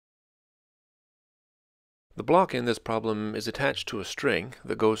The block in this problem is attached to a string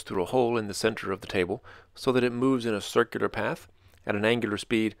that goes through a hole in the center of the table so that it moves in a circular path at an angular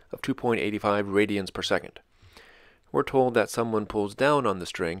speed of 2.85 radians per second. We're told that someone pulls down on the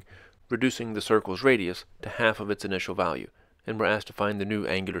string, reducing the circle's radius to half of its initial value, and we're asked to find the new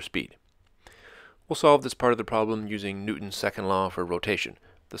angular speed. We'll solve this part of the problem using Newton's second law for rotation.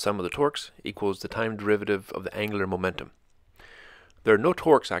 The sum of the torques equals the time derivative of the angular momentum. There are no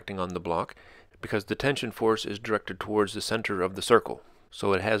torques acting on the block because the tension force is directed towards the center of the circle,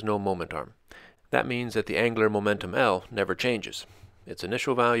 so it has no moment arm. That means that the angular momentum L never changes. Its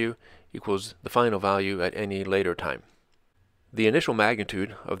initial value equals the final value at any later time. The initial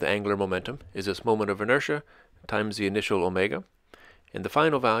magnitude of the angular momentum is this moment of inertia times the initial omega, and the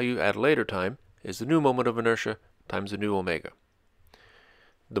final value at a later time is the new moment of inertia times the new omega.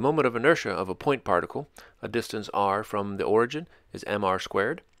 The moment of inertia of a point particle, a distance r from the origin, is mr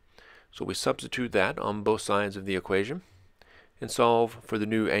squared. So we substitute that on both sides of the equation and solve for the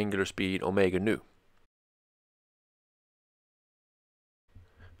new angular speed omega nu.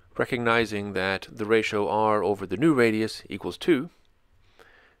 Recognizing that the ratio r over the new radius equals 2,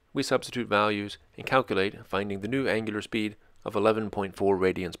 we substitute values and calculate, finding the new angular speed of 11.4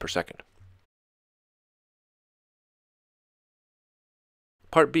 radians per second.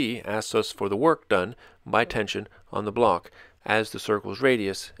 Part B asks us for the work done by tension on the block as the circle's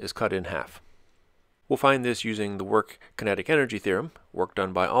radius is cut in half. We'll find this using the work kinetic energy theorem. Work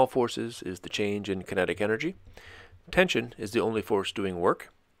done by all forces is the change in kinetic energy. Tension is the only force doing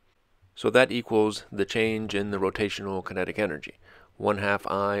work, so that equals the change in the rotational kinetic energy, 1/2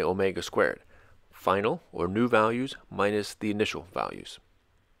 I omega squared, final or new values minus the initial values.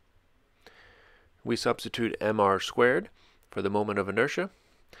 We substitute mr squared for the moment of inertia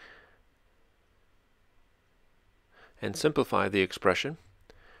and simplify the expression,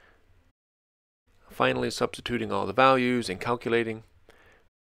 finally substituting all the values and calculating.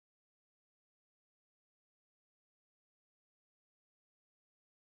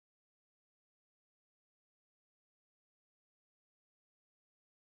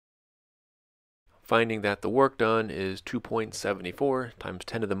 Finding that the work done is 2.74 times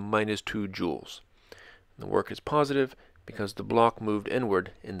 10 to the minus 2 joules. The work is positive because the block moved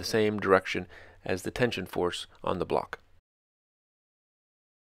inward in the same direction as the tension force on the block.